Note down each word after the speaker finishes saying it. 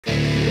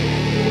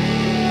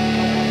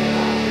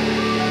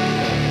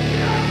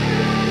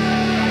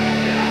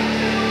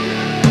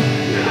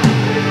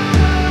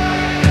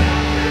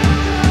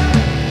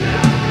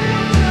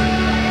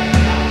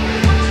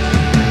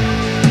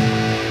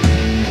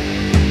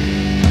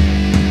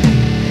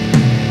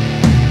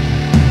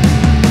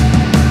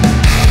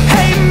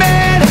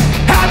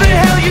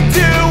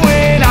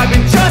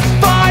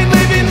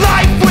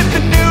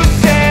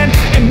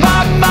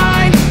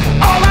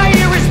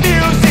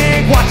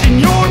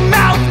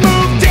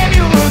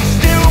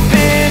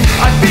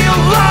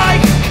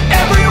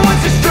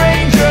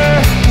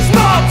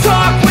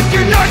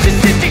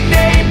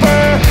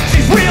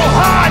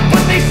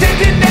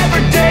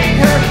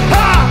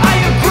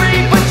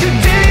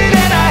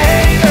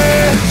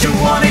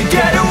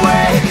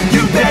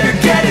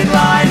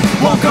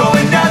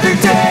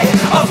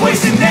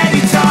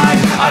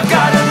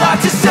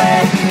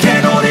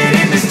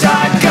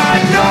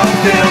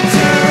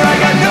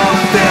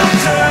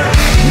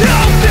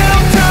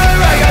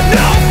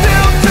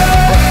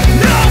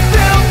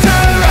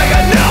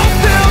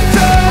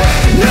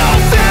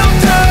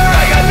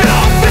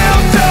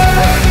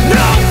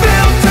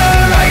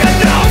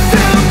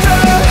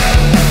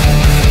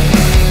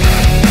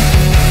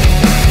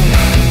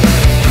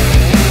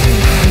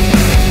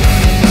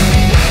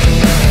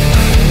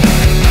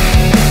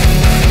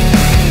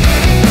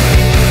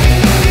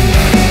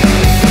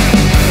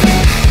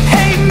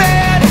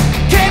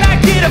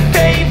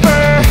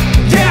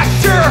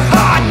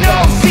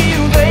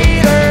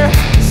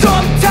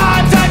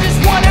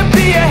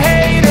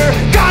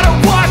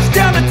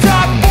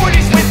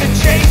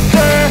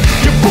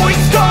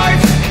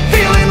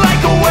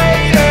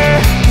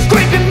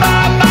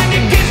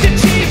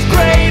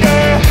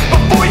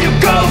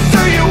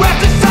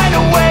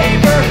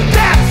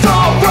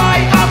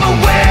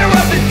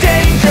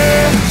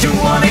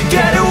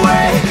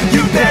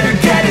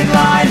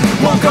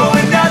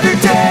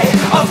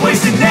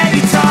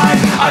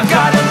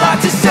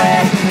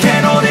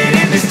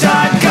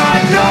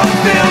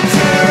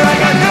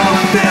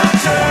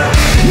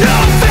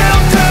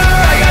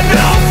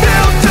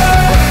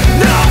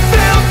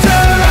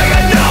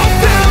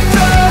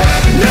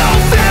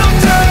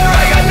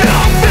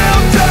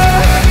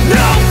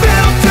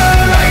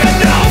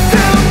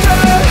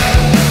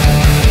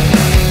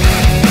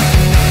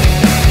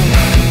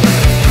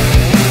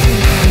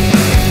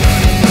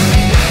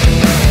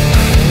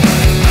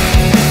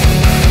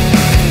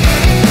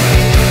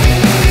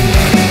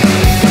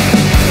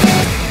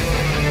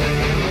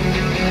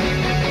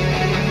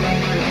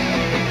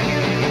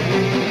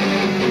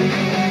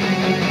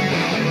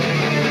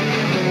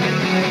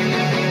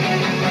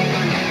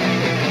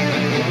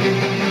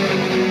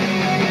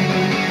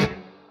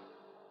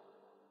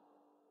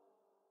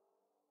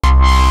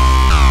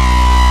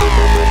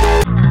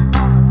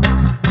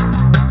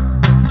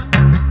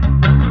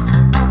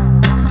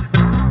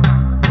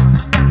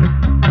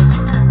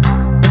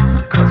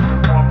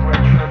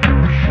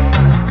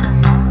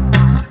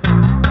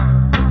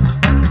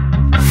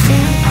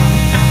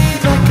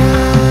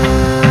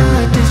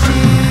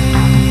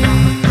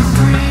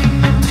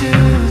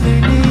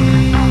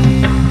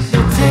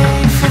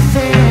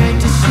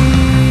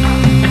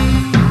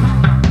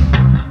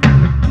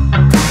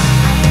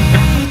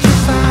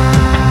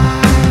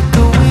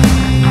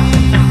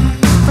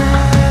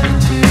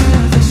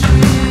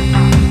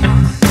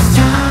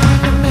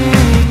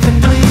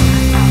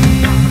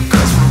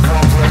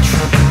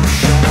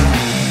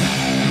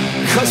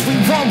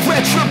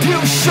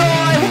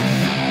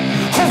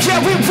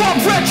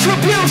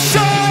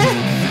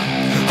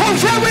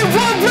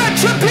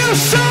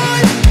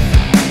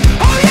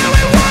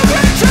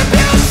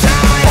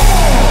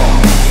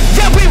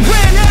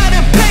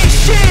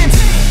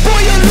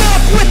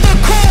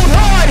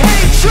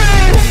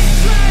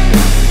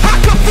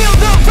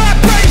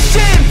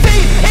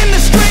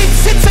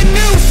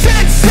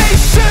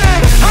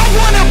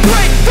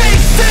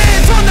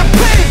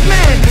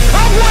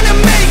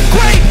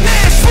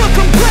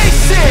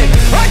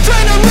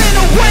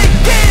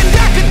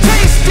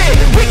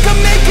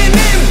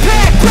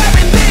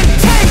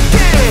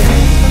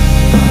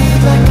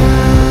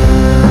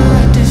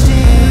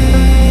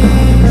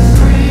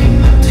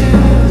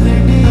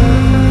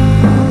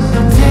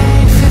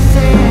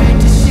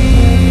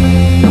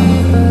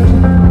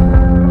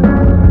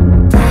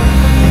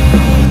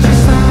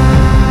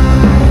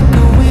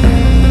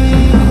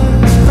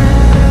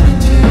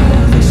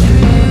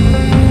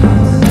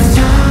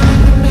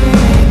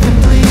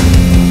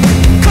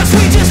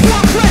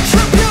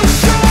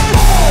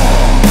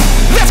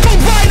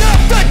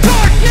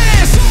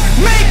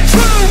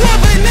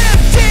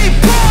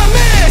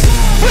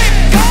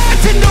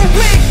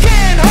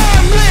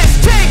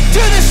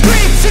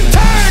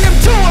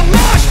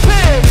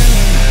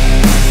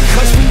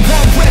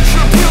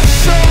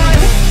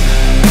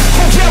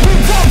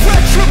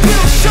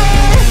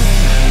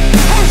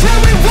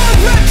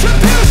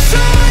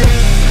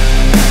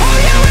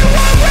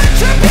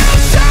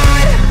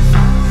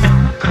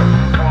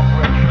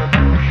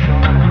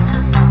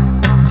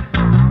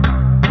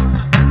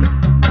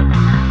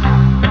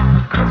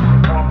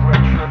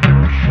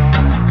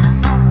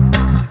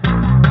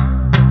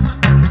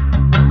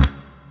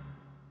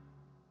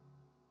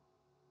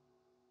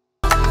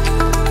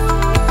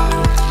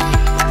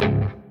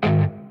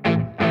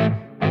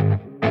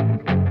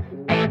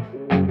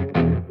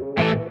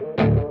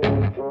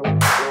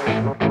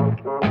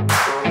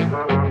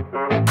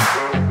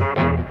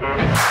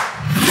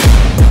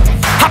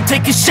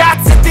taking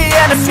shots at the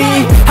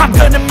enemy. I'm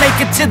gonna make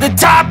it to the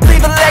top,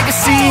 leave a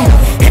legacy.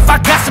 If I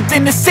got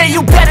something to say,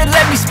 you better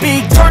let me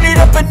speak. Turn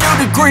it up a new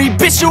degree,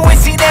 bitch, you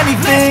ain't seen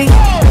anything.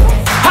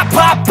 I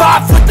pop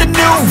off with the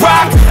new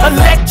rock,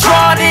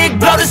 electronic,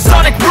 blow the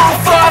sonic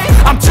roof up.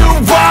 I'm too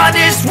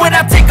honest when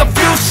I take a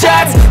few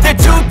shots. They're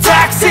too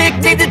toxic,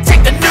 need to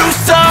take the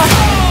noose off.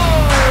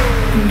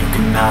 And you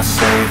cannot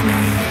save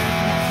me,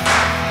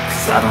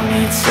 'cause I don't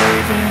need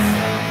saving.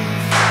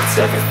 It's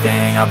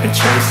everything I've been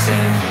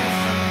chasing,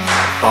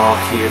 all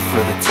here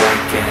for the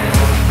taking.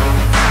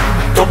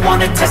 Don't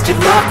wanna test your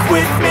luck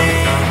with me,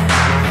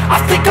 I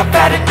think I've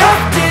had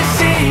enough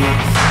disease.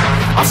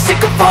 I'm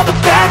sick of all the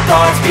bad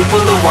thoughts, people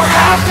who are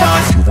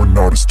half-nots. You are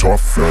not as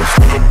tough as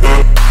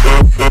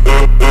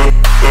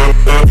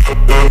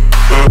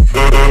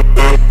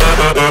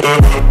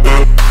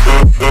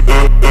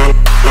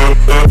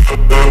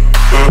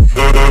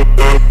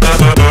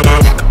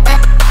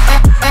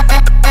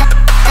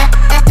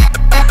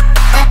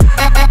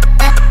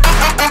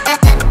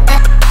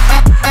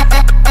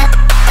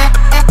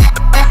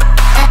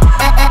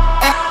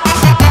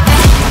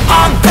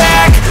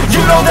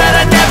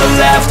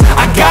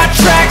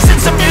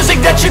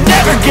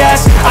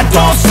I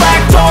don't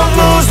slack, don't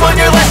lose, learn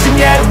your lesson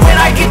yet. When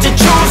I get to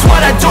choose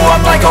what I do,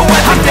 I'm like a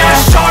weapon. I'm not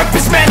sharp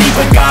as many,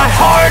 but got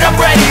hard, I'm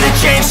ready to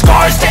change.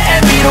 Scars to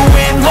envy, to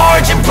win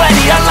large and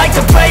plenty. I like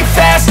to play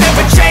fast,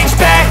 never change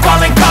back.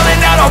 Calling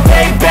out, I'll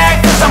pay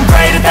back, 'cause I'm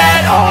great at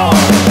that. Oh,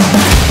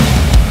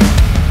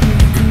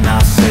 you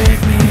cannot save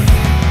me,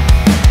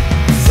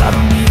 'cause I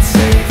don't need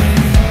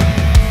saving.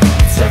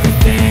 It's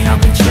everything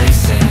I've been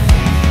chasing,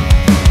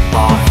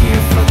 all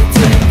here for the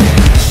taking.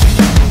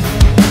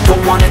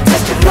 Don't wanna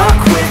test your luck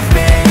with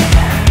me,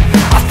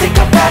 I think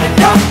I've had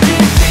enough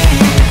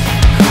disease.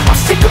 I'm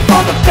sick of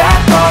all the bad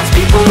thoughts,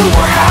 people who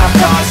are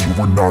half-nots. you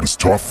are not as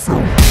tough as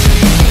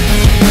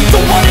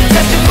Don't wanna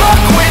test your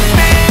luck with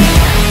me,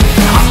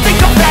 I think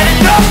I've had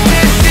enough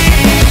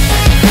disease.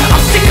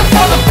 I'm sick of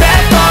all the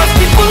bad thoughts,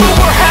 people who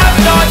are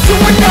half-nots, who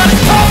are not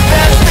as tough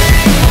as me.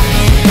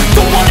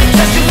 Don't wanna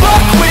test your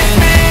luck with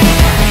me,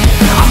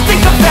 I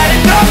think I've had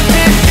enough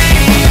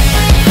disease.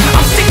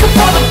 I'm sick of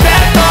all the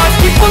bad thoughts,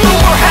 people who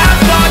are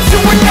half-nots, who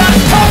are not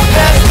as tough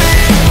as me.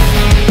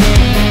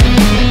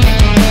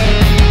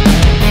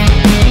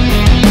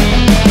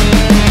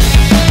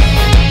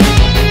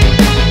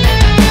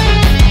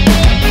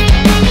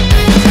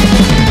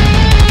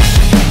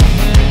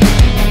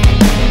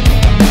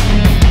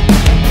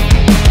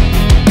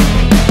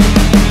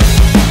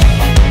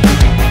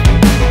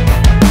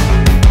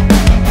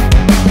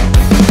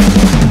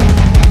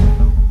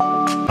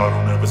 I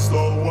don't ever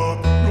slow up,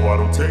 no I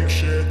don't take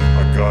shit.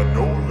 I got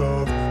no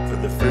love for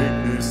the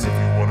fakeness. If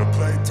you wanna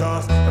play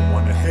tough and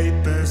wanna hate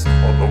this,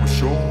 I'll always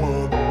show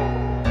up.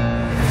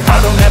 I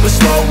don't ever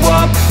slow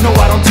up, no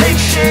I don't take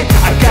shit.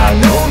 I got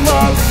no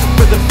love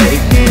for the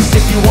fakeness.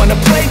 If you wanna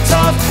play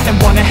tough and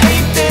wanna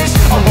hate this,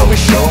 I'll always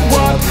show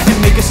up and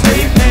make a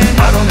statement.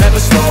 I don't ever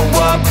slow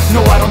up,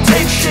 no I don't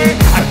take shit.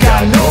 I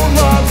got no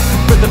love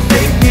for the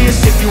fakeness.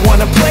 If you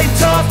wanna play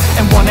tough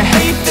and wanna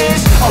hate this,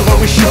 I'll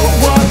always show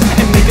up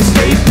and make a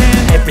statement.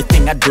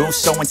 Everything I do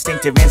so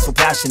instinctive and so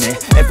passionate.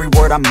 Every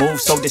word I move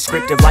so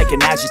descriptive like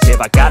an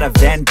adjective. I got a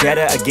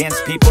vendetta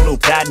against people who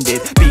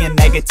patented being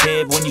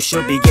negative when you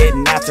should be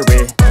getting after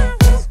it.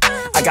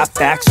 I got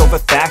facts over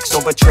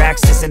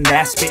tracks, this and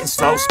that. Spitting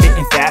slow,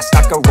 spitting fast,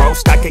 I could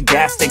roast, I could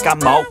gas. Think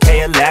I'm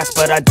okay at last,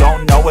 but I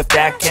don't know if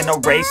that can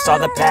erase all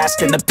the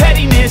past. And the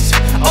pettiness,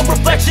 a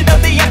reflection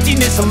of the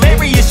emptiness.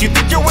 Hilarious, you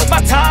think you're worth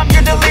my time,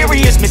 you're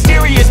delirious.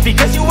 Mysterious,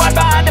 because you hide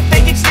behind a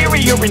fake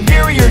exterior.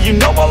 Inferior, you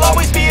know I'll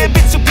always be a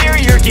bit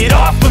superior. Get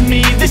off of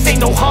me, this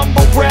ain't no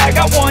humble brag.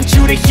 I want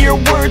you to hear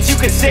words, you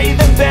can say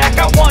them back.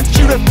 I want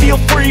you to feel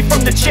free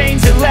from the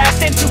chains at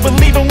last, and to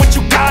believe in what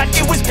you got,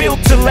 it was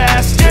built to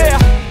last, yeah.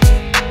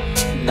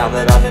 Now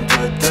that I've been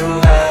put through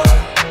hell,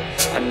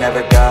 I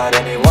never got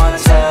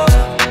anyone's help,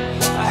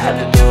 I had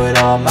to do it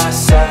all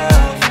myself.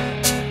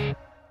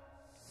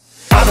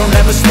 I don't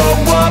ever slow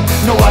up,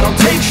 no I don't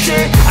take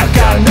shit. I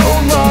got no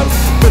love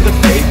for the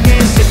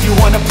fakeness. If you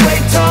wanna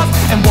play tough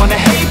and wanna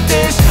hate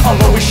this,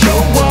 I'll always show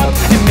up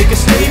and make a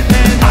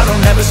statement. I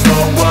don't ever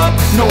slow up,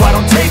 no I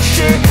don't take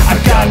shit. I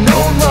got no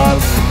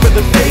love for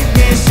the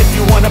fakeness. If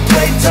you wanna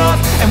play tough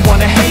and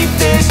wanna hate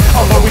this,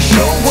 I'll always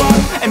show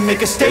up and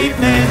make a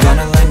statement.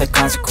 Gonna learn the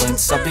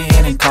consequence of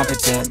being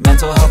incompetent.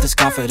 Mental health is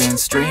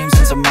confidence, dreams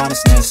and some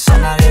honestness.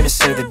 I'm not here to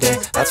save the day,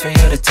 that's for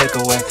you to take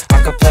away. I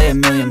could play a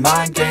million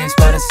mind games,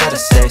 but instead I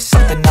say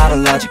something not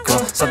illogical,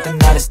 something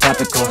that is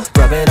topical.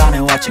 Rub it on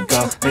and watch it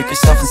go, make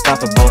yourself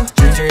unstoppable.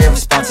 Dreams are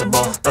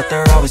irresponsible, but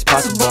they're always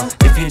possible.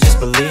 If you just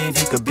believe,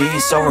 you could be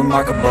so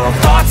remarkable.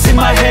 Thoughts in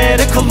my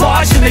head, a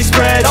collage and they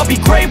spread. I'll be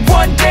great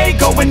one day,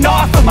 going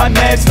off of my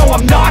meds. No,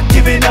 I'm not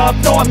giving up,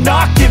 no, I'm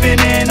not giving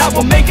in. I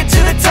will make it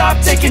to the top,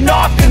 taking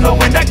off in the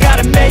wind. I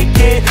gotta make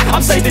it,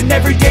 I'm saving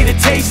every day to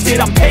taste it.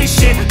 I'm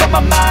patient, but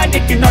my mind,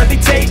 it can hardly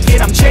take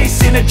it. I'm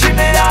chasing a dream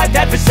that I've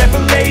had for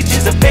several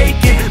ages. A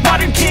vacant,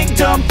 modern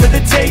kingdom for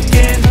the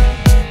taking.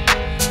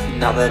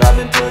 Now that I've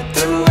been put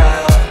through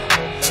hell,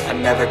 I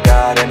never got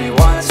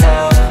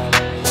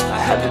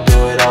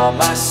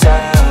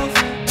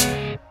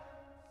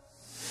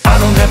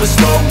don't ever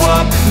slow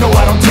up, no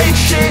I don't take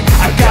shit.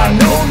 I got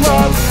no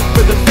love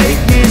for the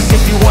fakeness.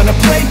 If you wanna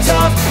play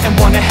tough and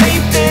wanna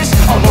hate this,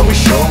 I'll always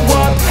show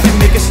up and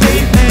make a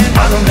statement.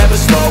 I don't ever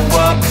slow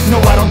up, no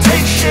I don't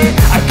take shit.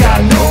 I got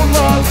no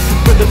love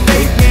for the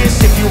fakeness.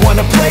 If you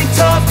wanna play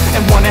tough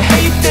and wanna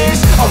hate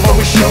this, I'll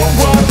always show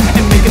up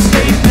and make a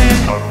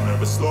statement. I don't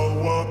ever slow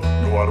up,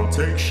 no I don't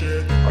take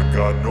shit. I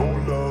got no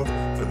love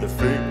for the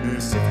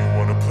fakeness. If you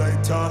wanna play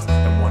tough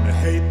and wanna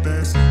hate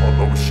this,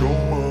 I'll always show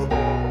up.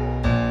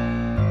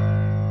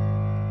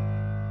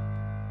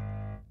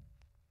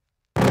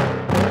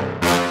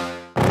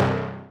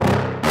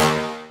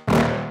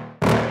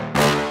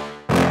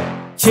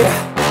 Yeah.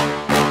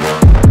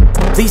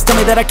 Please tell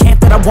me that I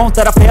can't, that I won't,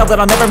 that I fail, that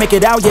I'll never make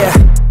it out, yeah.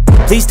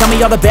 Please tell me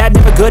all the bad,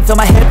 never good, fill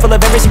my head full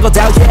of every single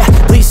doubt, yeah.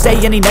 Please say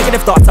any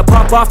negative thoughts, I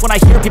pop off when I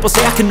hear people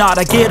say I cannot.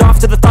 I get off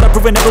to the thought of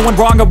proving everyone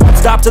wrong, I won't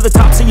stop to the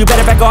top, so you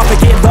better back off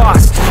and get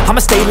lost. I'ma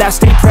stay loud,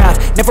 stay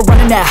proud, never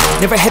running out,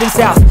 never heading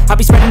south. I'll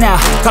be spreading out,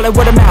 call it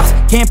word of mouth,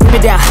 can't put me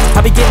down,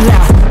 I'll be getting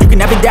loud. You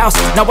can have your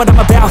doubts, not what I'm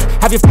about,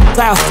 have your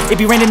cloud, it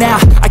be raining now.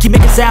 I keep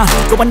making sound,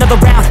 go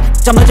another round,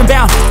 I'm legend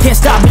bound, can't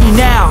stop me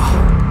now.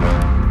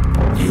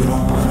 You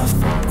don't wanna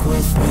fuck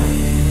with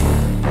me,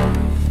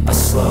 a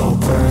slow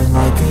burn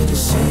like a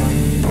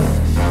disease.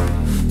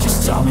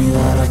 Just tell me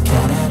that I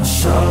can and I'll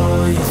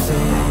show you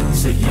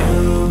things that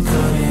you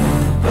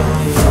couldn't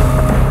believe.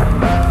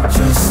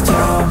 Just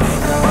tell me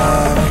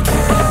that I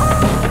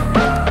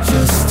can.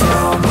 Just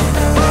tell me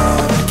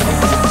that I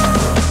can.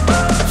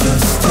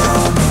 Just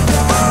tell me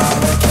that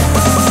I can.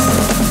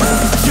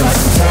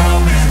 Just tell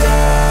me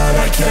that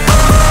I can.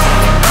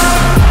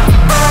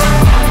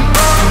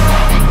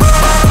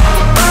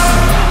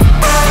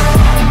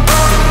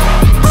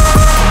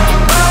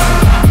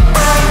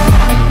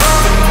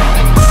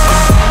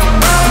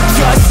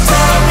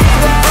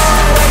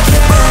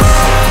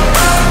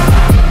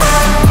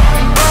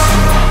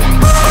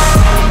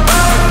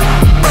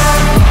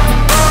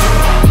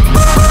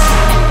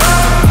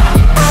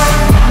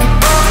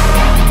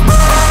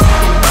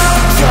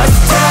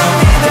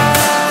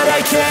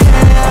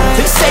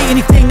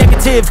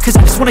 Cause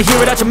I just wanna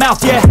hear it out your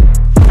mouth, yeah.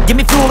 Give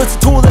me fuel, it's a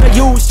tool that I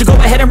use to go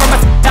ahead and run my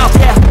mouth,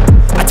 yeah.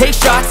 I take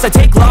shots, I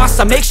take loss,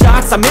 I make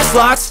shots, I miss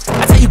lots.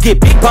 That's how you get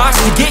big box,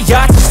 you get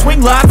yachts, you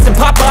swing lots and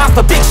pop off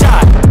a big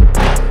shot.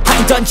 I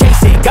ain't done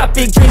chasing, got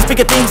big dreams,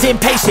 bigger things,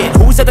 impatient.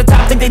 Who's at the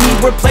top think they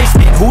need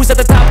replacement? Who's at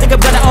the top think I'm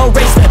gonna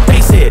erase them?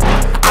 Face it,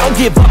 I don't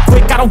give up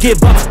quick, I don't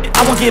give up shit,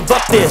 I won't give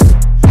up this.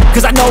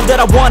 Cause I know that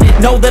I want it,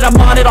 know that I'm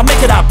on it, I'll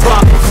make it, I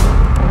promise.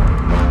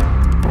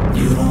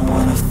 You don't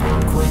wanna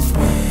fuck with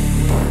me,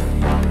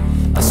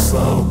 a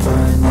slow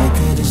burn like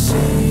a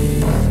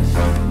disease.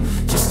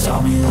 Just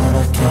tell me that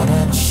I can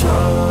and I'll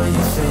show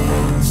you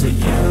things that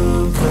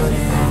you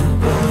couldn't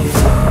believe.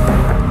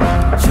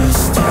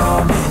 Just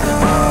tell me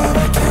that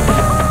I can.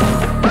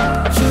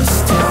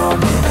 Just tell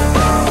me that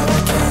I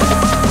can.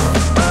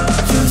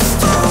 Just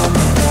tell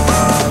me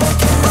that I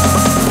can.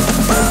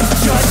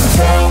 Just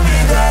tell me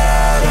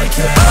that I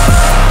can.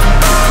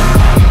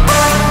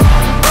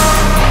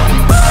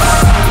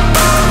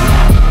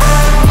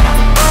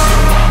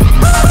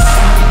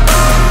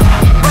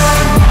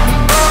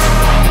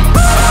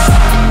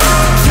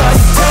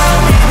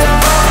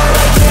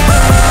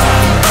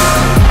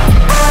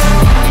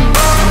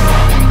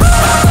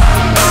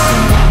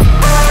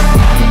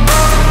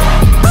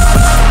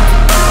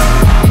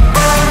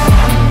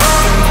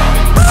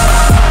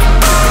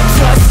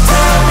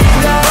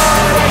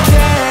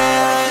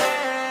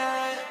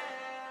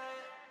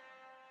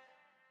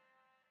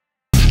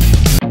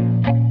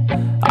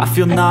 I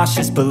feel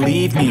nauseous,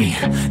 believe me.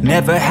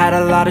 Never had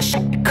a lot of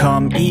shit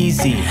come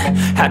easy.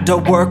 Had to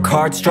work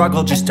hard,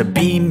 struggle just to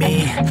be me.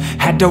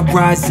 Had to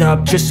rise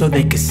up just so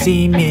they could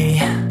see me.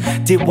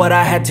 Did what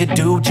I had to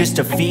do just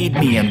to feed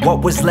me, and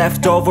what was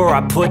left over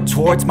I put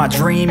towards my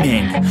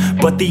dreaming.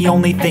 But the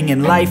only thing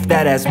in life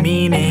that has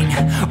meaning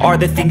are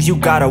the things you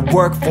gotta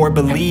work for,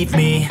 believe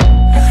me.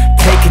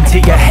 Take into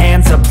your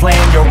hands a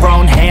plan, your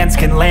own hands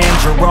can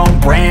land your own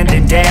brand.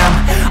 And damn,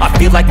 I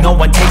feel like no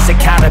one takes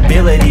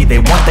accountability. They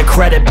want the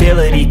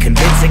credibility,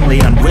 convincingly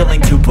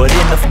unwilling to put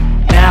in the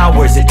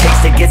hours it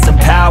takes to get some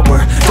power.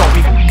 Don't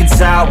be f***ing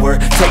sour,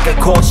 take a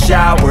cold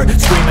shower.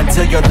 Scream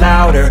until you're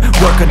louder,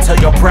 work until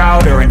you're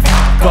prouder. And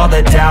f*** all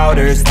the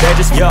doubters, they're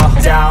just your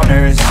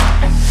downers.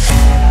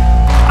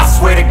 I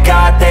swear to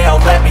God they all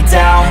let me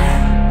down.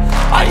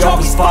 I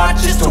always fought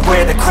just to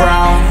wear the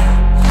crown.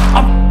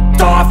 I'm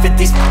off at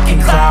these fucking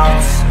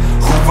clowns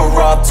who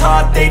were all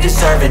taught they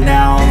deserve an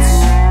ounce.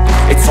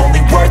 It's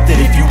only worth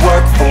it if you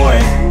work for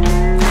it.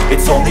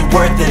 It's only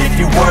worth it if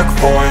you work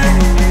for it.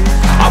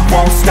 I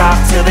won't stop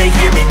till they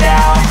hear me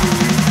now.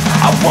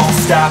 I won't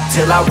stop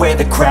till I wear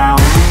the crown.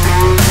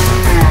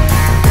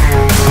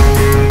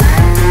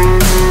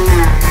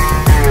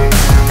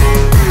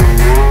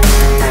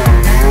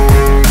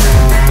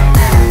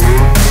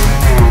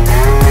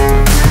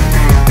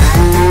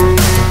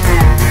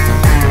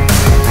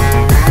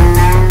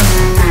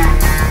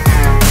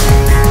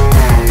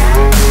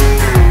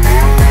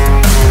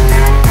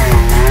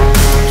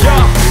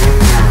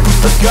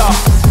 Let's go.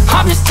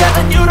 I'm just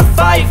telling you to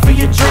fight for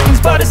your dreams,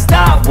 but it's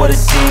not what it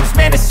seems.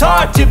 Man, it's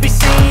hard to be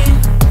seen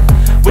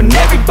when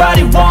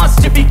everybody wants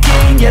to be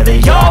king. Yeah,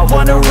 they all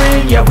wanna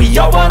ring, yeah, we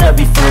all wanna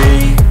be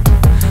free.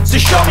 So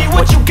show me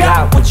what you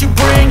got, what you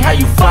bring, how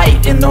you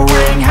fight in the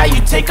ring, how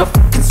you take a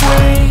fucking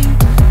swing.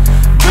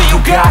 Do you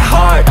got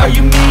heart, are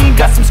you mean?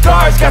 Got some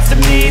scars, got some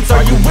needs,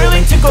 are you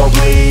willing to go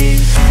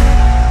bleed?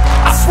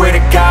 I swear to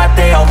God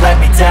they all let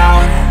me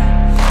down.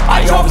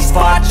 I always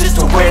fought just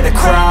to wear the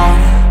crown.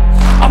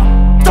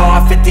 I'm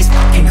off at these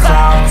fucking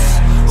clowns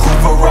who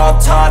were all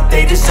taught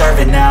they deserve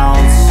an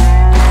ounce.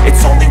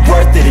 It's only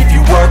worth it if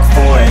you work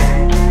for it.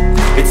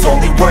 It's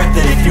only worth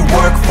it if you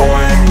work for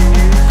it.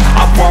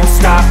 I won't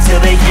stop till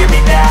they hear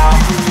me now.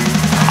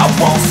 I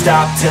won't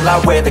stop till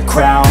I wear the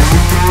crown.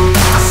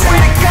 I swear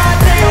to God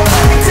they all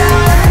let me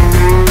down.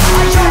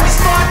 I always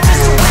fought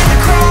just to wear the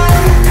crown.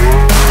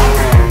 I'm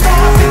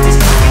off at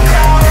these fucking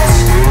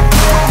clowns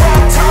who were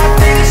all taught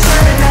they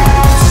deserve an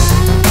ounce.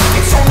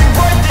 It's only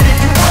worth it if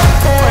you work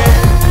for it.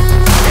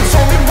 It's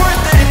only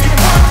worth it if you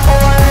work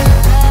for it.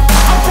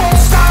 I won't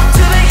stop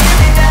till they hear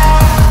me now.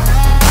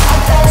 I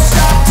won't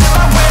stop till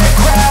I wear the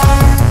crown.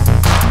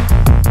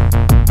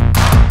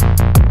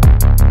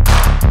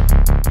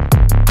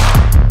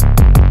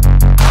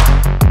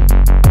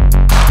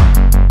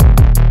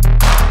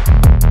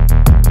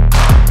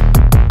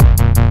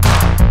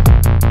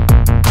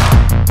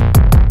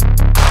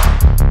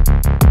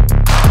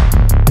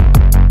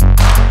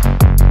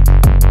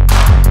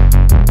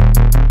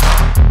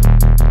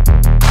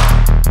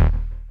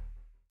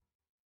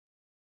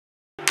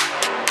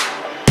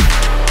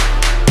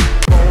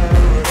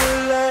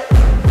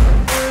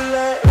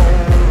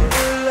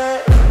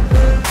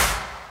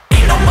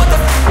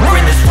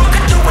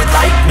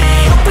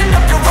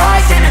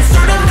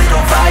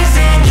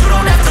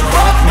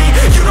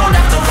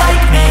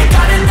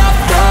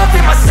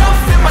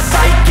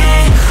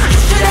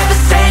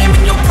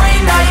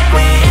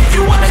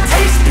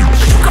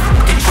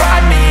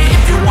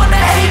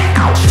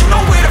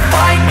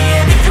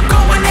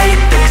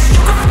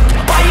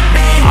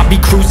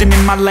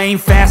 Lane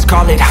fast,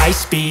 call it high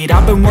speed.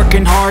 I've been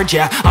working hard,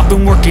 yeah, I've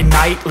been working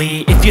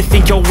nightly. If you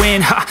think you'll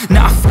win, ha,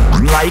 nah,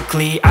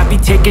 likely. I be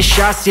taking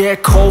shots, yeah,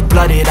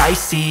 cold-blooded,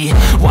 icy.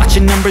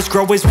 Watching numbers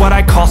grow is what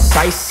I call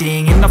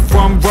sightseeing. In the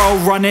front row,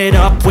 run it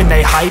up when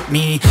they hype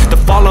me. The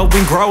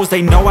following grows,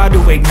 they know how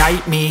to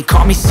ignite me.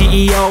 Call me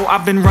CEO,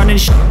 I've been running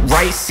shit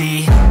right,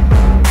 see.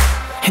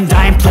 And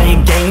I ain't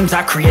playing games,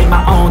 I create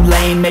my own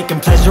lane,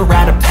 making pleasure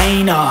out of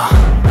pain,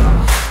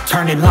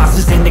 turning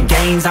losses into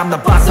gains. I'm the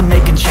boss, I'm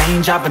making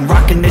change. I've been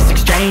rocking this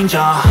exchange,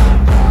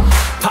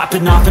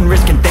 popping off and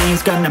risking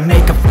things. Gonna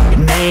make a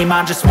f***ing name.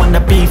 I just wanna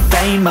be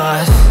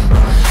famous,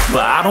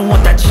 but I don't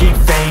want that cheap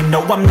fame.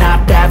 No, I'm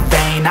not that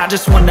vain. I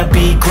just wanna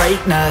be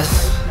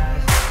greatness.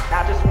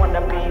 I just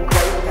wanna be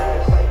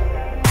greatness.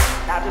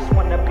 I just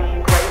wanna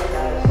be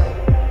greatness.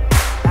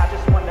 I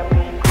just wanna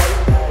be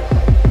greatness.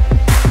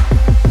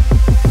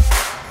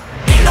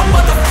 Ain't no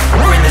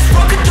motherfucker in this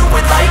world could do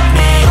it like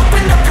me.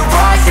 Open up your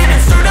eyes and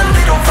insert a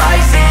little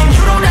rising.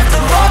 You don't have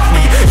to love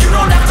me, you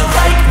don't have to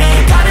like me.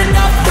 Got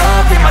enough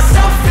love in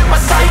myself, in my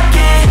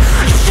psyche.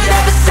 You should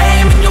have the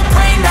same in your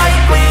brain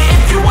nightly.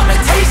 If you wanna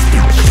taste me,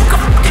 you can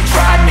fucking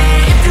try me.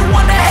 If you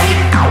wanna hate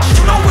me,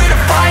 you know where to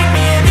find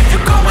me. And if you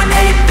go and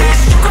hate this,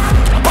 you can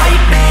fucking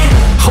bite me.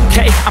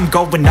 Okay, I'm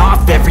going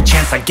off every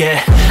chance I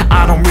get.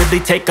 I don't really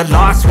take a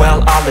loss,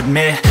 well, I'll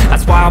admit.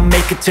 That's why I'll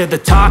make it to the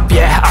top,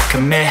 yeah, I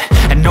commit.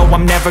 And no,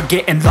 I'm never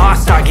getting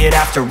lost, I get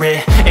after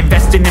it.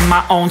 Investing in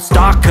my own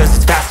stock, cause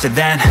it's faster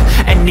than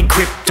any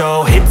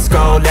crypto hits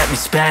go, let me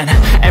spend.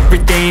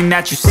 Everything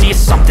that you see is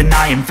something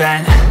I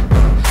invent,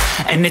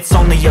 and it's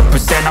only a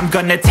percent. I'm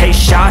gonna take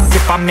shots,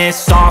 if I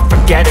miss all,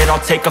 forget it. I'll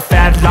take a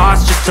fat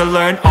loss just to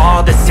learn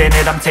all that's in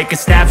it. I'm taking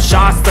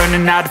snapshots,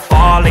 learning how to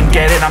fall and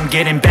get it. I'm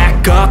getting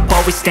back up,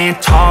 always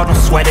stand tall, don't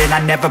sweat it. I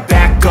never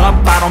back up,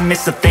 I don't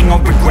miss a thing or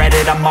regret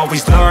it. I'm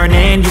always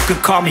learning, you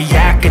could call me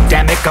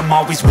academic. I'm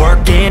always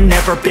working,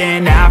 never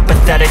been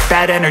apathetic.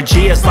 Bad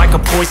energy is like a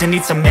poison,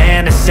 needs some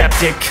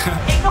antiseptic.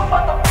 Ain't no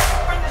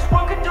motherfucker in this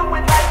world could do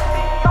it like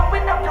me.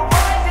 Open up your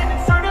eyes and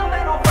insert a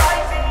little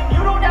rising.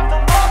 You don't have to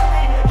love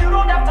me, you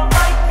don't have to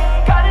like me.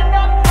 Got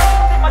enough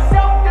love in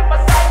myself, in my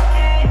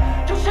psyche.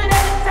 You should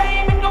have the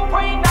same in your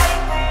brain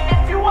nightly.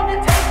 If you wanna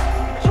taste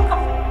me, you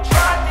can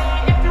try me.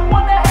 If you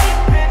wanna hate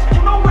bitch,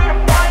 you know where to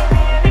find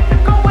me. And if you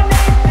go and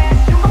hate this,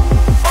 you can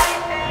fight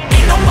me.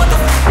 Ain't no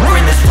motherfucker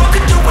in this world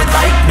could do it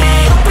like me.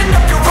 Open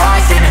up your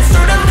eyes and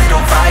insert a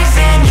little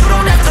rising. You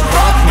don't have to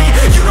love me,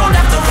 you don't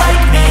have to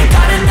like me.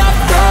 Got enough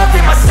love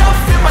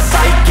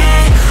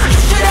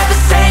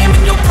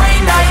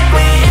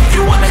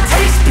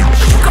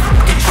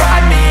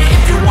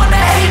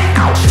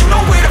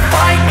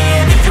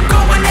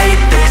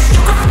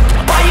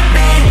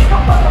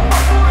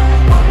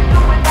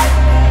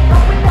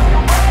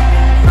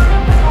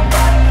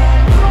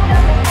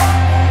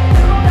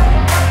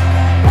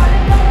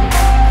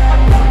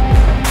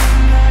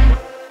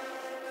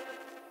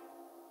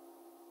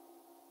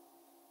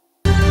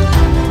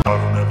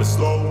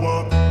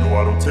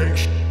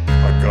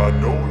got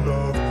no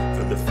love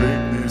for the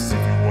fakeness.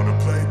 If you wanna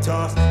play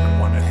tough and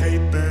wanna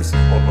hate this,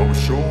 I'll always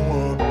show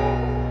up.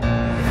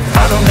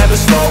 I don't ever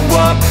slow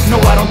up,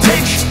 no I don't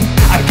take sh**.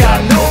 I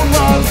got no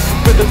love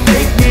for the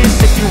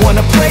fakeness. If you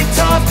wanna play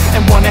tough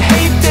and wanna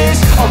hate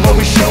this, I'll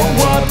always show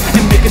up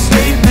and make a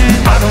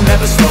statement. I don't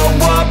ever slow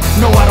up,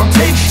 no I don't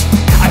take sh**.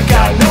 I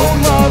got no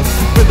love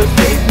for the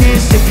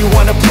fakeness. If you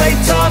wanna play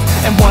tough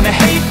and wanna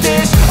hate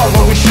this, I'll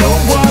always show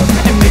up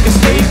and make a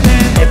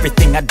statement.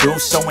 Everything I do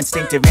so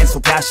instinctive and so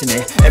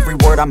passionate. Every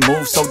word I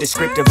move so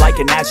descriptive like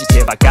an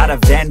adjective. I got a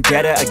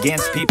vendetta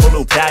against people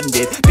who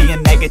patented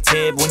being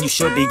negative when you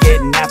should be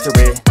getting after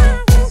it.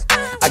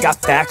 I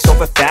got facts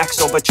over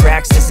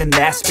tracks, this and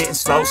that. Spitting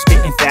slow,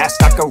 spitting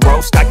fast. I could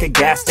roast, I could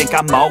gas. Think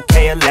I'm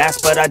okay at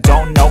last, but I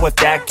don't know if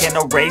that can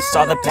erase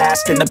all the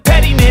past. And the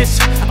pettiness,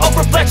 a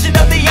reflection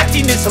of the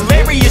emptiness.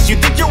 Hilarious, you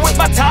think you're worth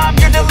my time,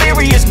 you're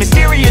delirious.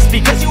 Mysterious,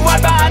 because you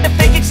hide behind a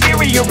fake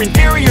exterior.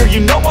 Inferior, you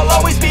know I'll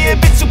always be a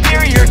bit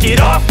superior. Get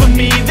off of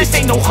me, this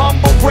ain't no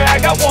humble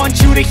brag. I want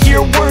you to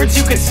hear words,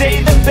 you can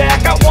say them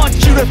back. I want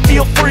you to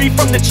feel free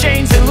from the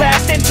chains that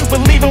last, and to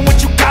believe in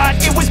what you got,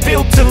 it was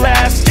built to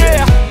last,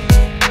 yeah.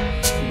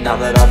 Now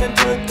that I've been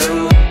put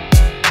through,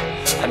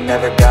 I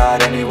never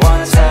got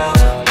anyone's help.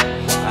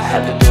 I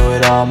had to do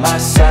it all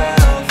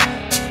myself.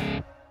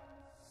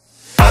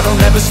 I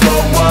don't ever slow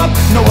up,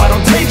 no I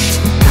don't take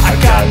sh**. I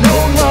got no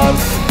love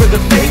for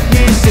the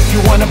fakeness. If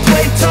you wanna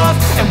play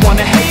tough and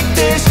wanna hate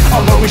this,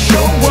 I'll always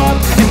show up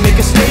and make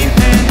a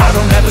statement. I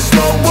don't ever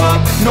slow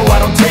up, no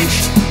I don't take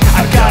sh**.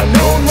 I got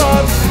no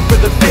love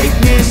for the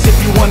fakeness. If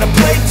you wanna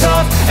play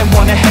tough and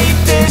wanna hate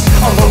this,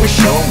 I'll always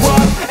show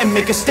up and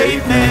make a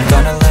statement.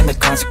 Gonna learn the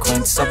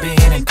consequence of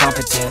being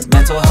incompetent.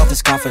 Mental health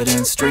is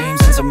confidence,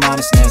 dreams and some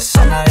honestness.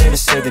 I'm not here to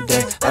save the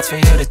day, that's for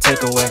you to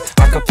take away.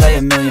 I could play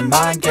a million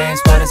mind games,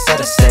 but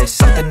instead I say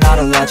something not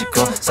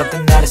illogical,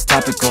 something that is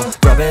topical.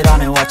 Rub it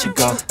on and watch it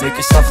go, make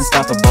yourself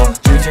unstoppable.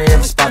 Dreams are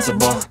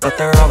irresponsible, but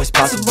they're always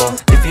possible.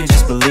 If you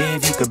just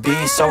believe, you could be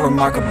so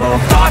remarkable.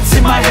 Thoughts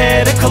in my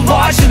head, a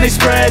collage and they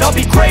spread. I'll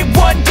be great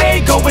one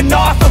day, going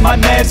off of my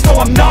meds. No,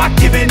 I'm not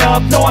giving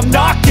up, no, I'm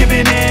not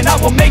giving in. I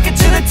will make it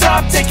to the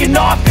top, taking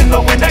off in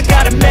the wind. I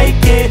gotta make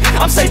it,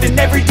 I'm saving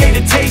every day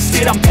to taste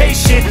it. I'm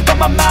patient, but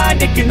my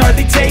mind, it can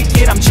hardly take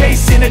it. I'm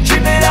chasing a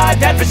dream that I've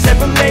had for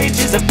several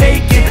ages. A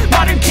vacant,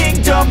 modern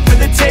kingdom for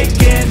the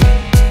taking.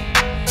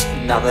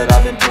 Now that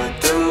I've been put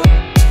through,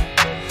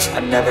 I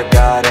never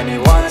got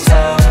anyone's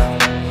help.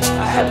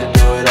 I had to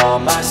do it all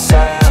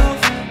myself.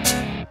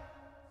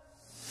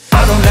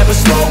 I don't ever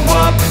slow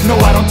up, no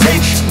I don't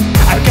take sh**.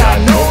 I got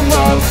no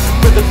love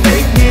for the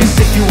fakeness.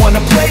 If you wanna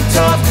play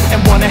tough and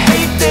wanna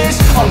hate this,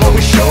 I'll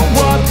always show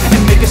up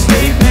and make a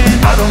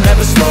statement. I don't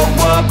ever slow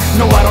up,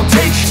 no I don't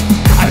take sh**.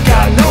 I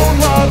got no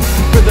love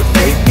for the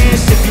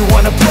fakeness. If you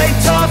wanna play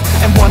tough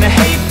and wanna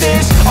hate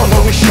this, I'll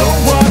always show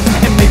up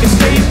and make a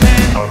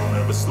statement. I don't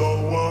ever slow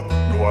up,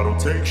 no I don't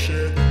take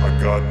shit. I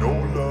got no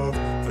love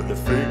for the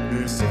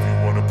fakeness. If you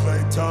wanna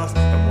play tough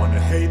and wanna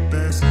hate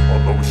this,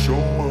 I'll always show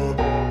up.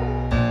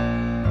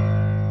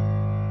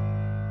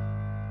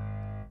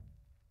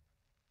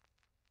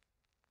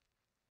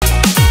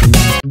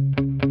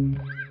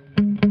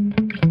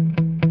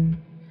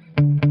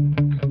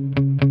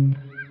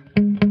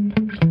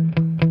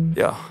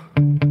 Yeah.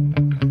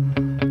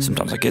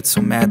 Sometimes I get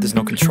so mad, there's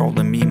no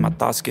controlling me. My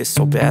thoughts get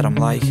so bad, I'm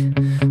like,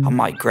 I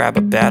might grab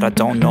a bat, I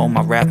don't know.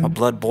 My wrath, my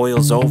blood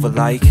boils over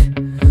like,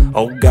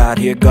 oh God,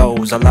 here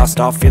goes. I lost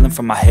all feeling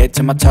from my head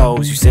to my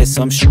toes. You said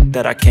some shit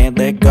that I can't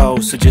let go,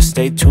 so just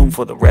stay tuned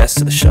for the rest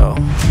of the show.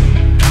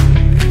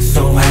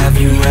 So have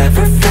you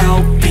ever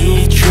felt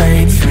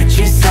betrayed?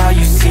 Switches how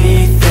you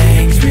see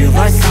things,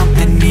 realize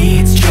something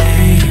needs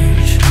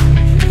change.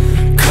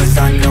 Cause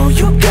I know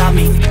you got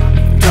me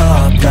f***ed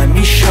up. Let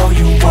me show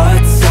you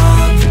what's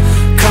up,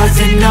 cause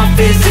enough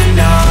is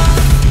enough.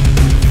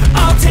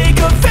 I'll take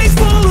a face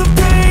full of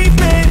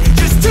pavement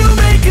just to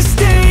make a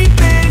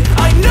statement.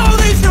 I know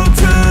there's no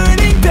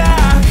turning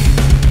back.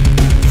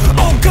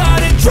 Oh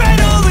God,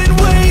 adrenaline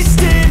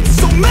wasted,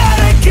 so mad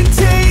I can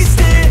taste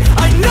it.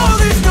 I know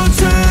there's no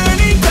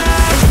turning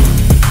back.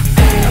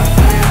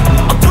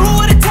 I'll do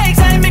what it takes,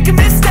 I ain't making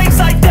mistakes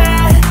like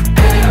that.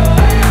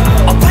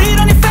 I'll play it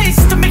on your face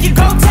to make you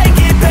go take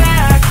it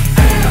back.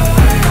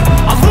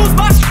 I'll lose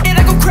my shit,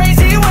 I go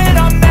crazy when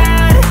I'm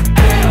mad.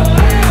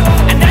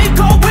 And now you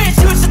go wish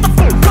you would shut the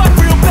fuck up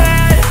real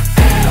bad.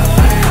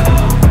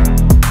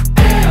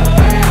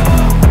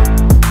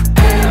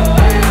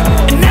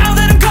 And now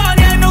that I'm gone,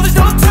 yeah, I know there's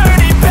no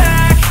turning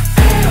back.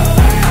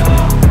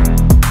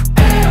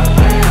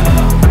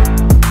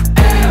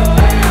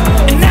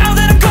 And now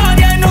that I'm gone,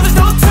 yeah, I know there's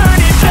no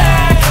turning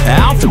back.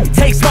 I don't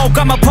take smoke,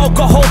 I'ma poke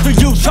a hole through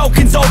you,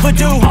 choking's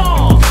overdue.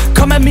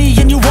 Come at me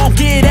and you won't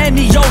get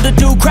any older,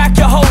 dude. Crack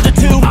your holder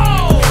too.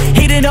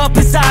 Heating up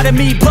inside of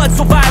me, blood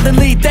so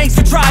violently, thanks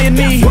for trying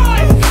me.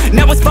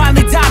 Now it's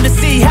finally time to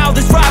see how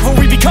this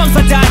rivalry becomes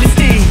my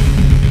dynasty.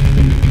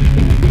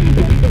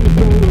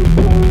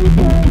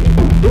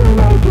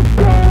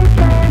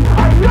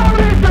 I know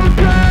there's no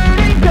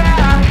turning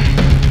back.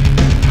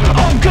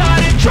 Oh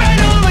God,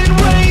 adrenaline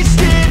waves.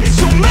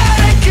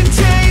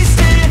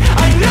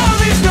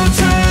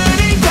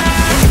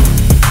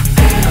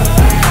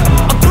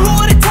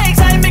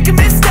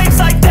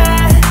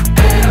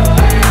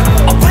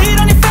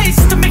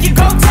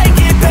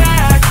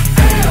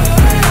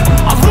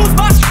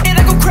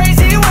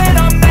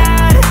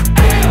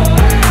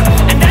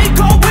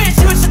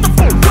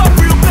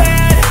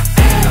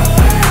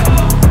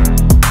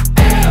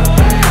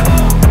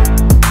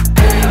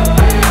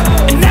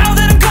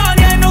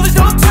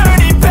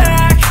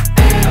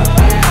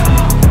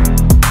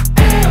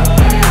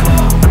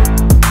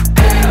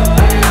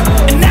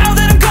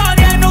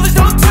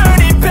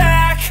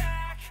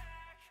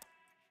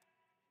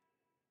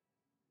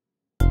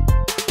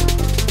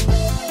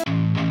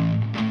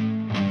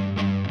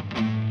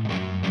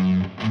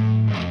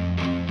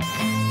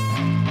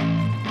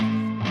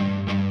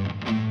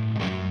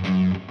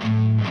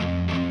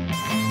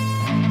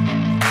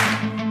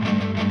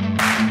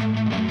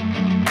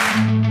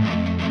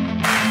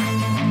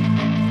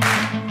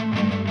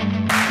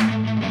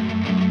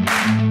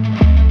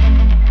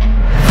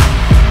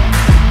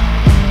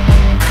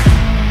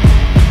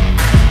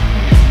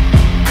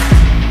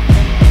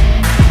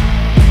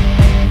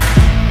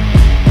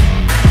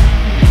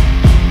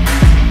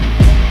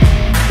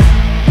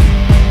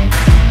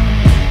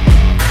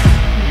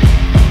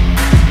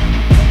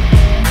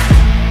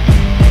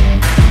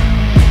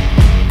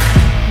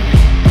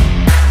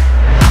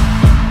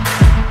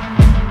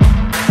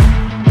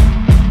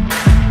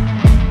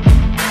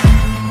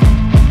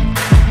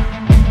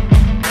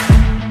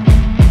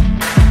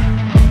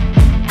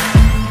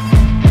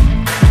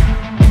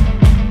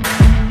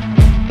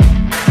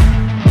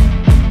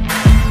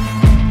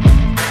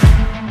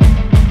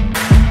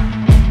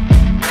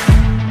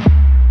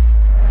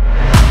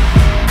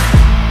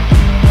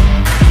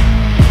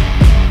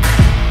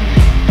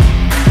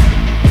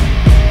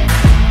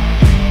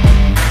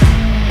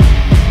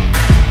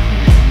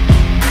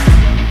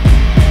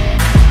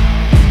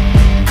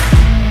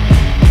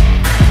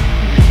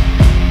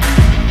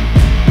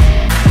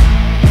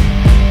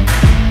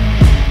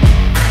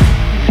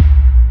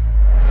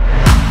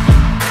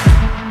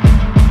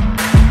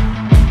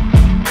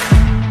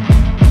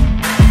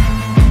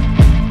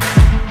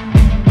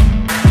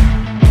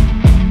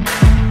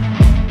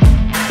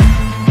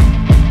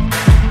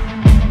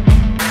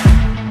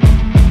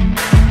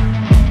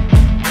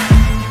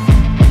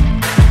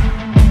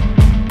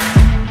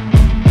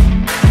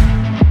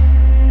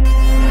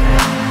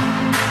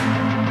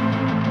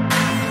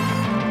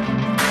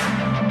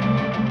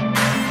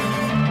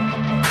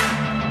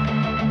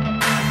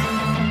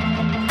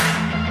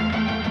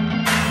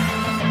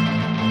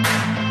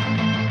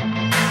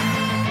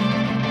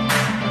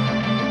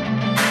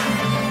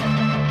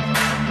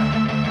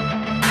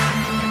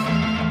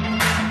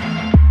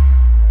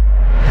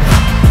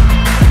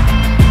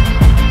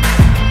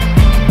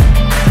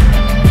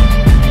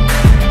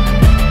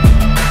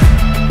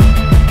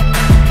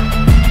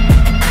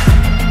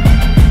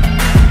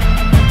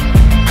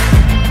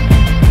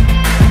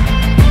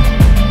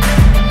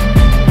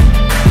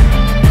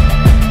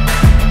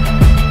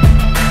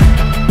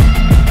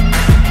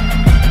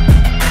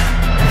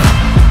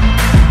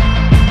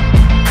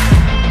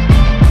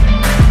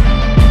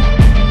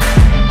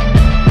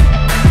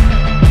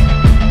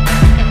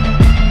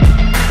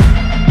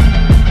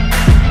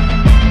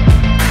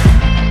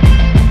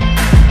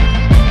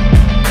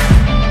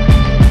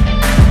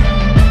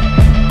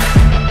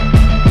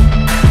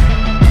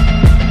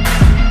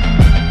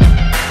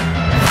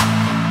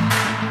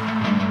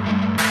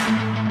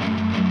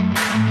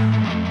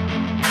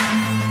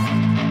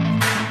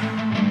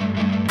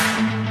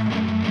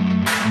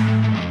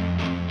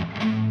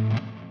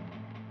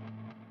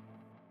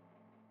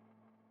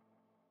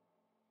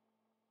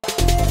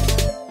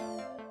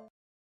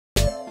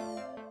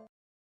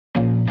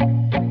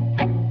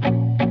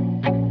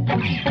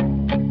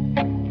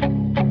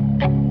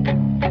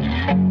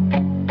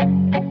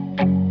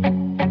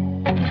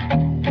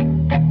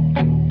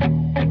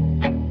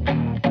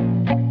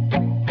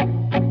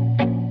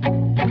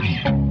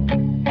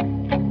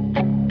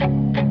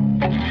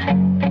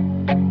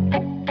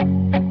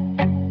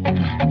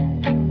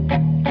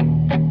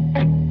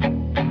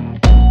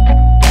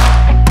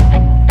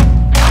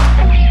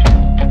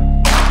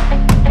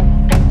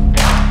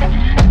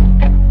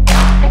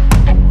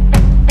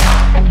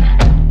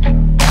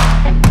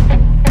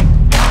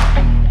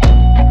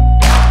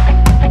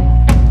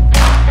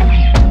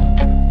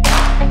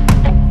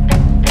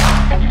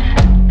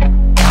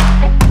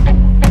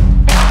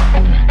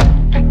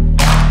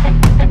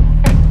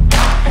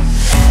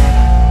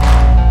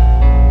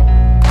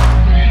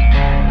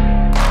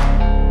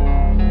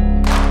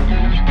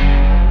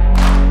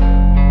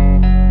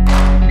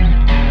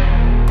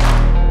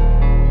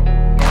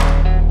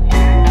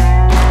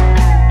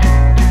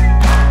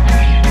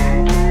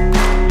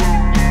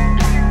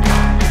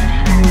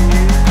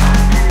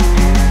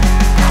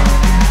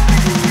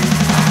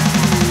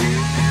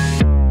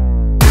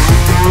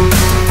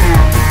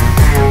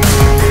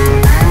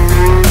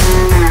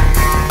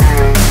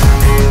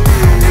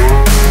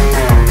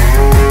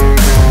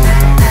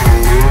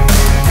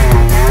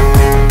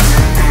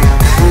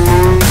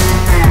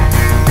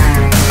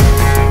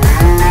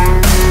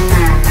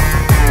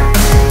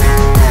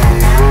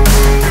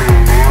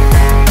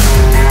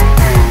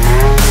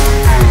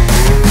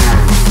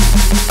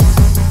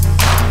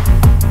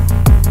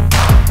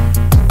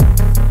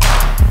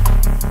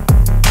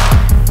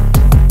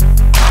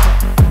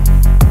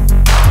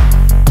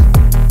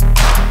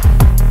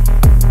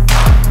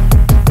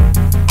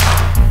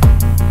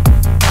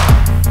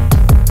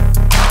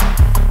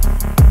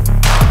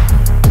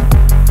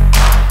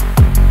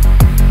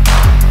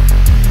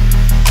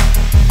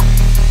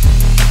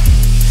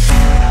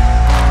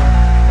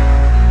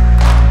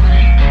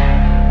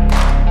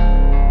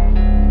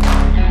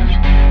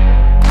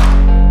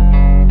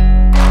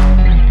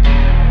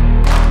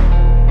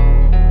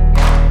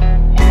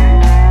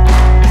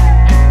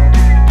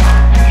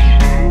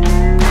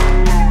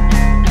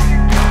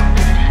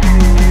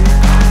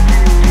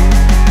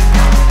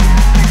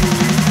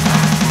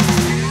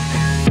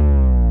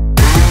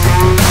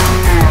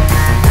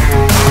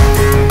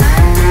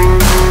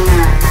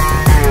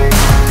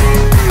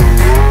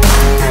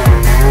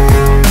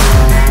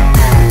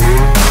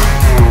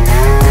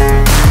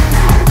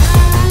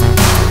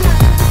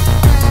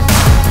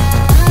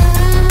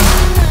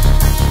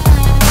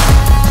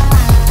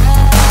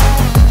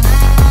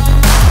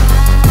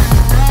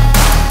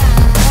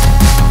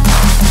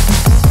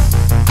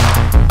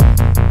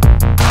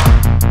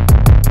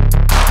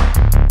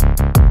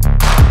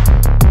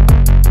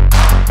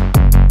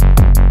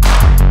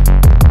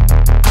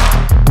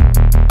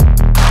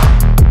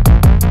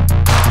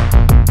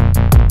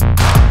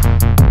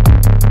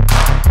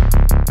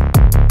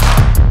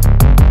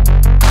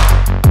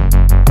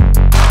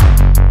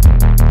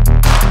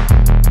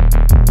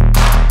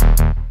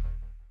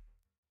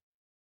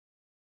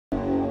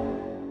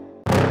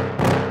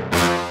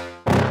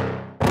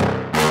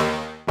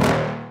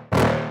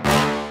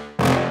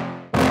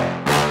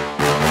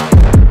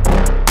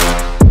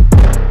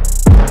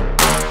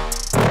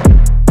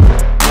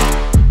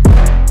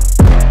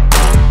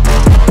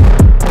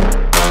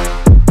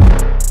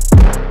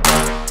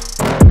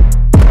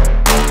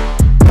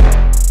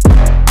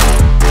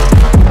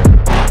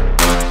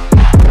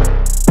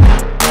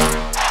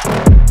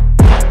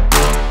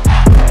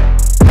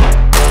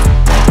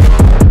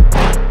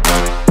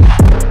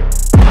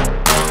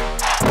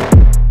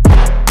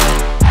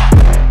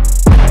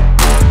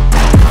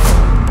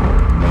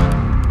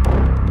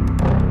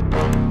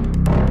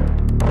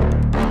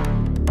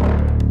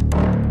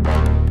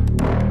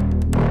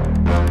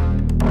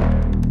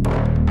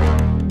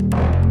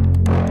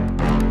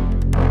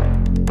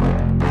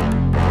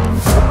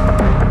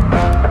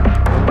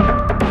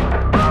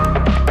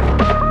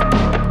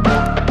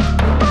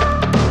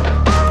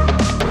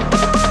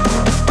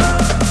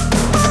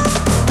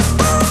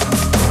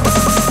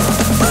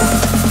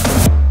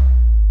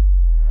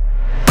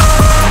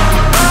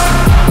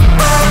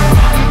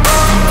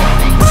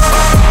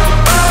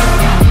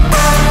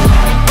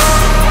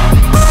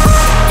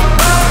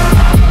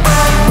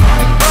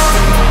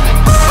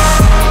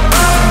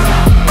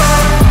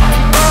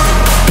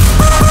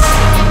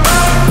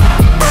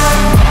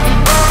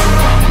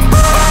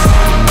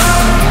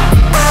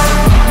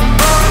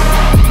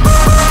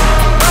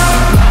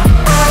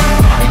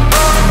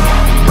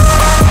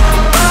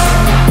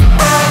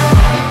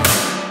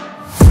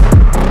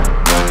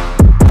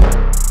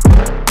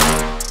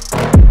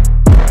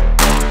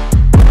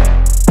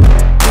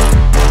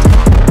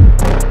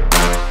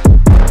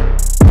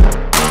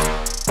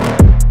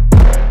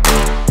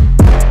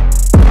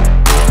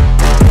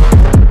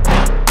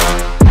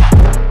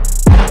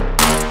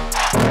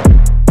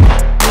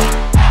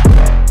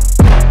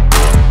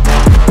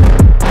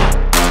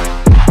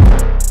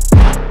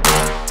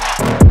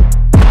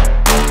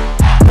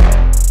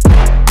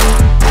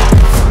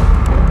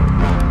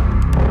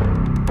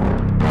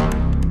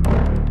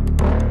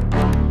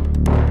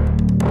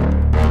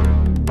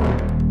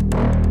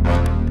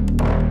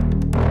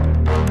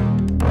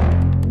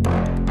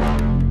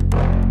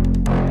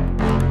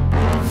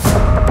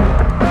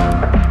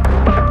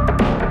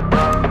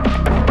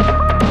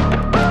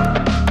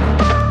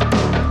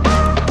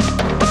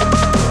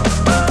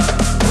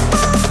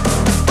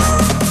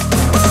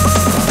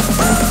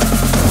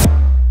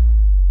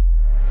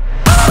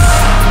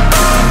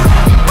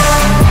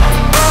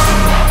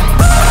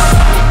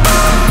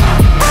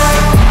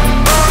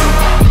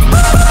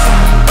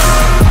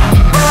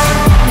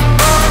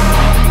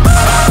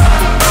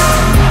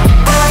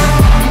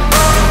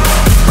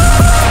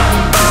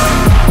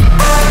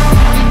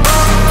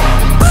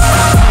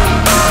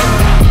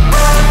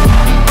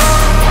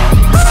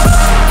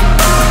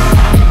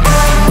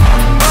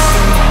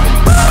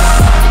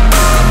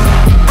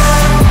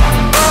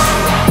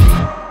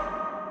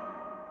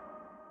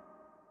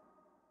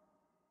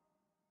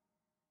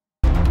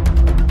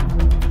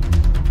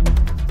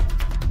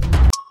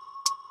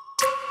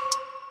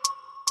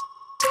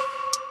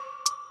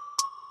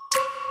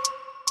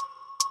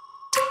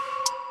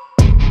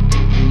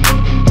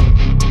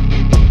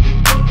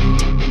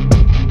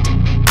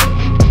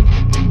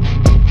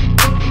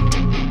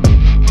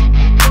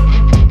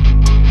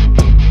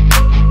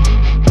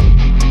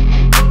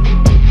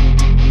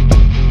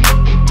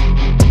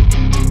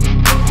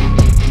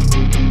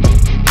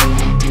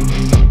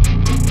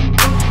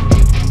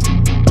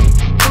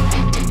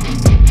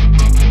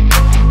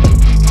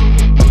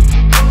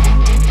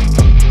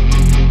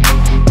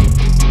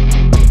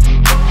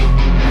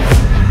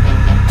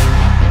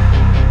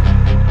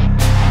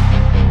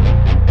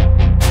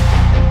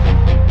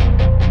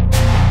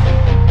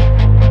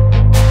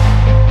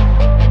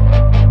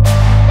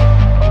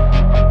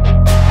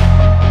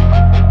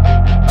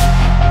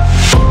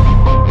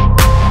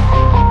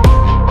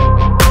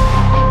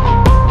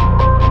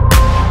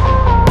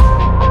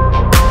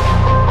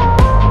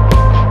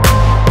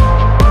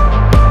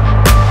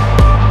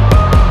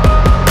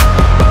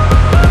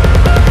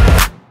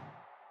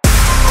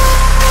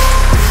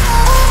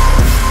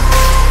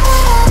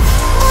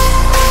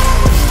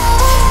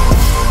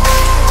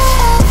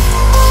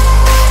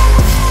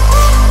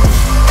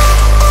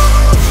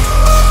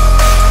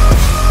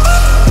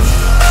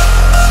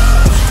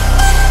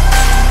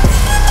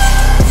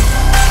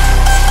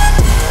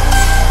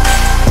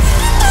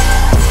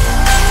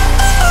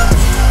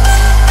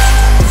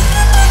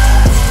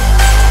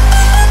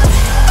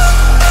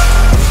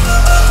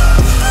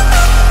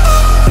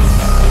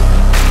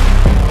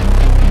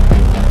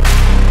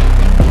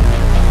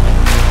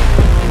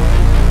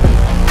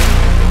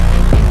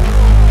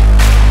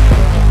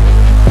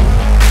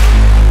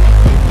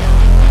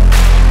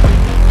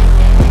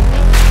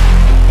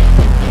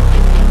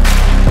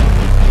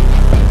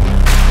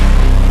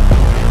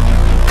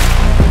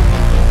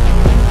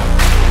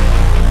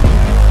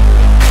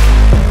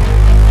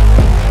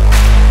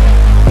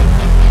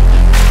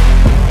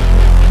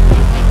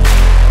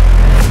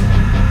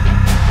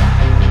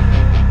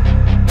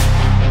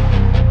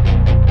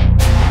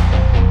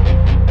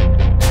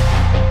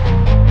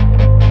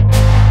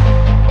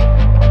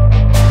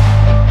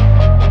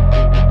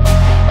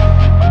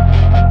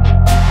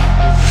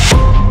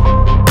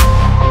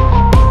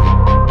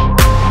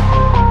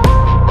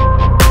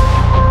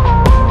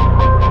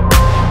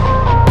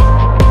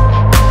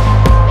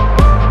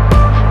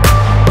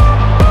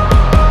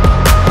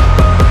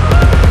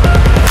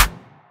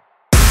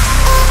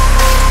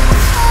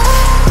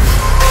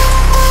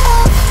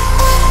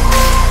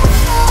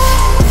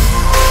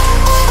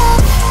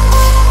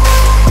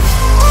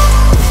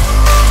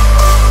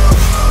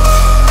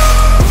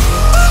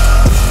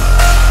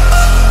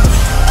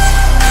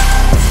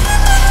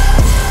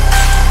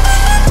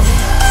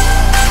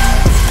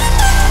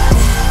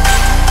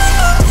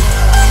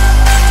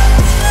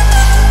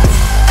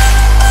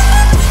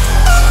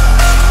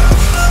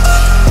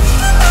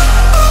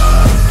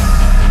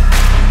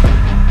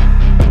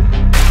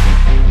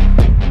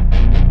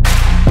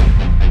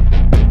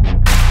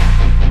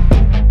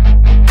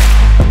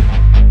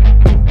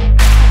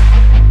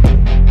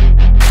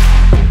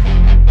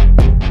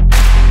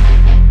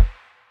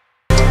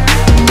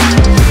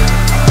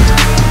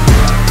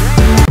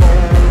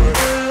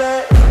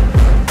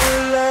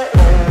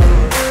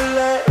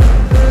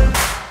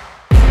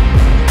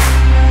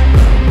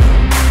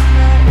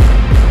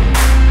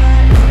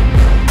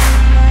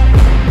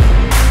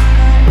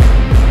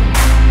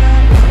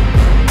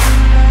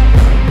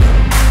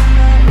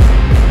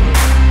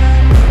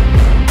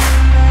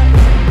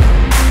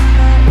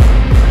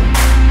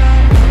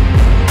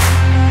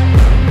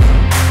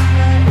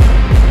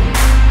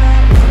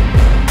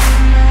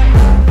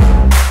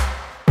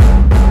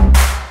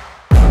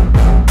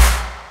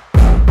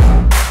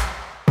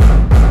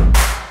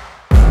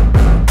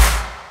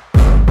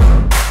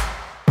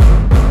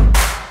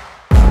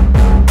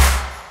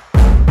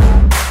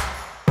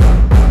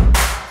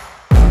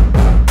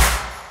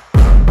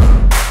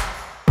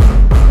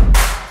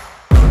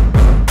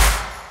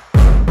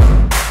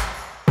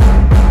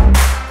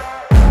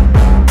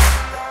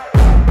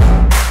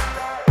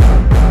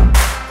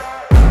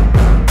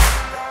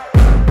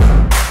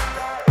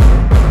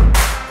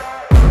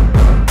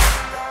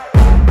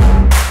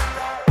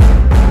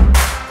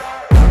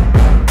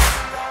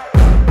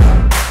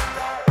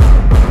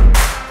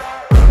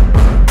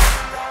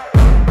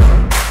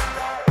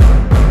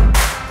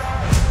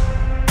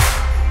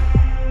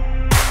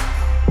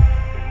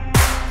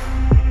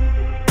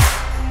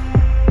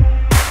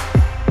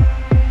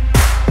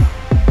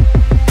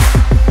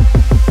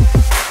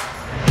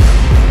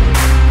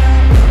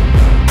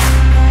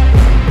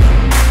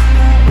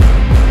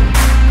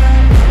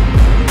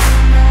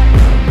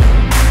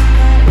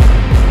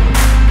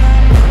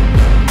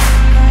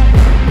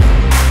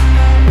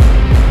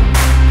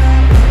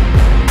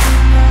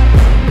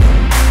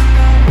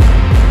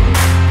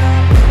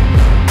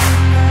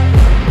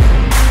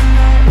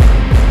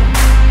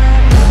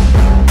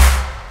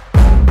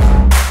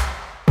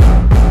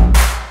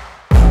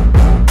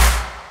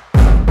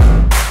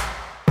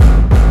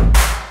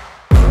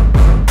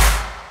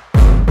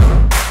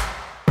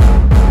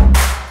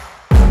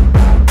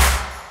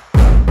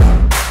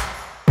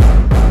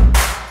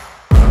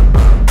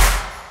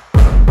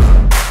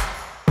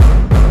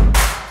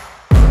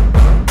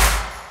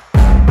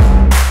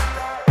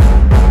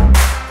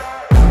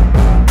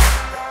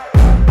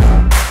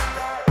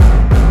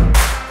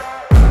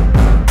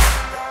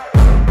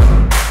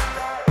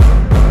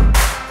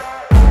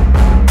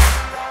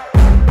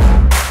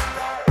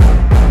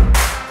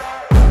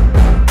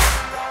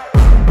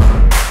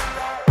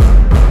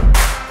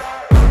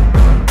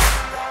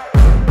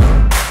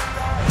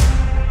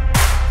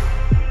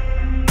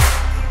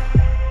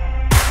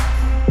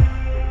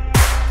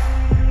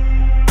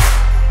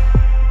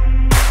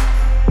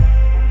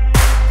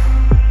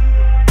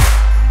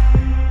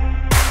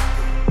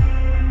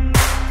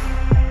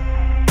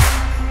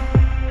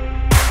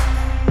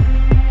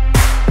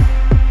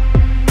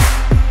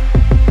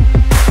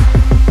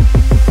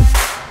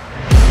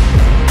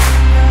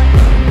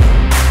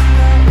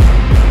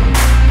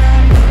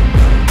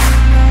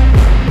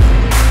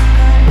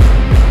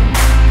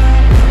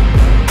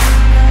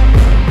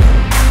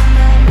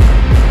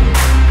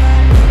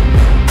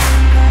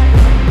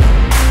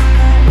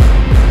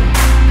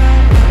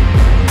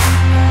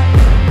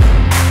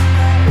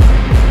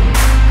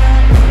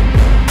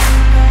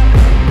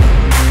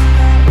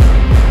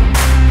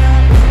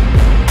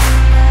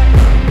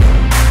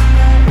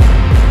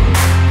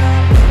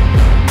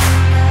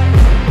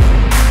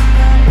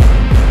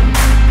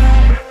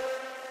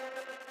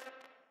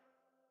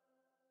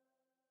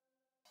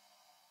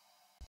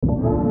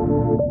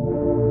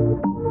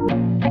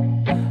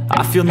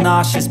 feel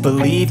nauseous,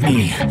 believe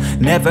me.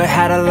 Never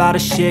had a lot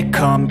of shit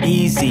come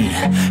easy.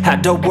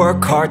 Had to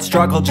work hard,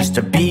 struggle just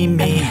to be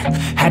me.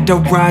 Had to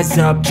rise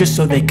up just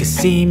so they could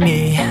see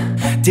me.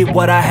 Did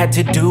what I had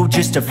to do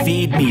just to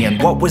feed me,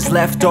 and what was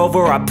left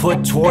over I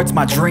put towards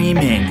my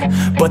dreaming.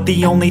 But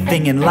the only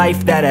thing in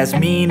life that has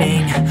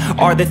meaning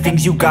are the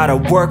things you gotta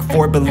work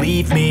for,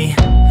 believe me.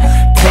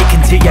 Take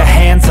into your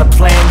hands a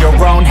plan,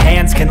 your own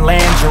hands can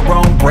land your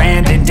own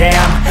brand. And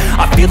damn,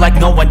 I feel like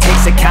no one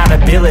takes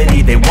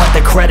accountability. They want the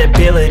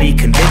credibility,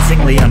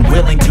 convincingly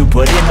unwilling to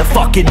put in the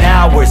fucking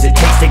hours it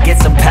takes to get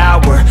some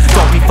power.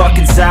 Don't be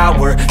fucking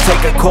sour,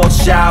 take a cold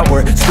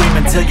shower, scream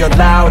until you're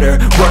louder,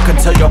 work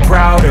until you're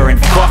prouder. And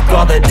fuck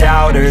all the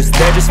doubters,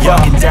 they're just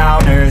fucking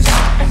downers.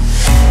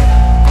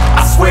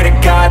 I swear to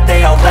God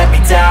they all let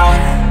me down.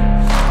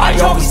 I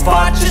always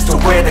fought just to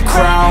wear the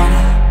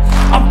crown.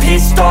 I'm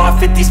pissed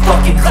off at these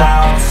fucking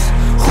clowns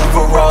who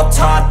were all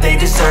taught they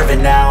deserve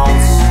an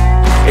ounce.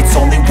 It's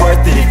only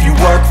worth it if you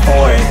work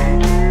for it.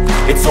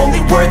 It's only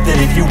worth it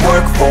if you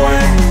work for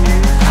it.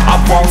 I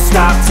won't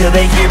stop till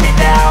they hear me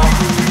now.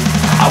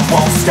 I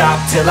won't stop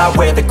till I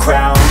wear the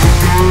crown.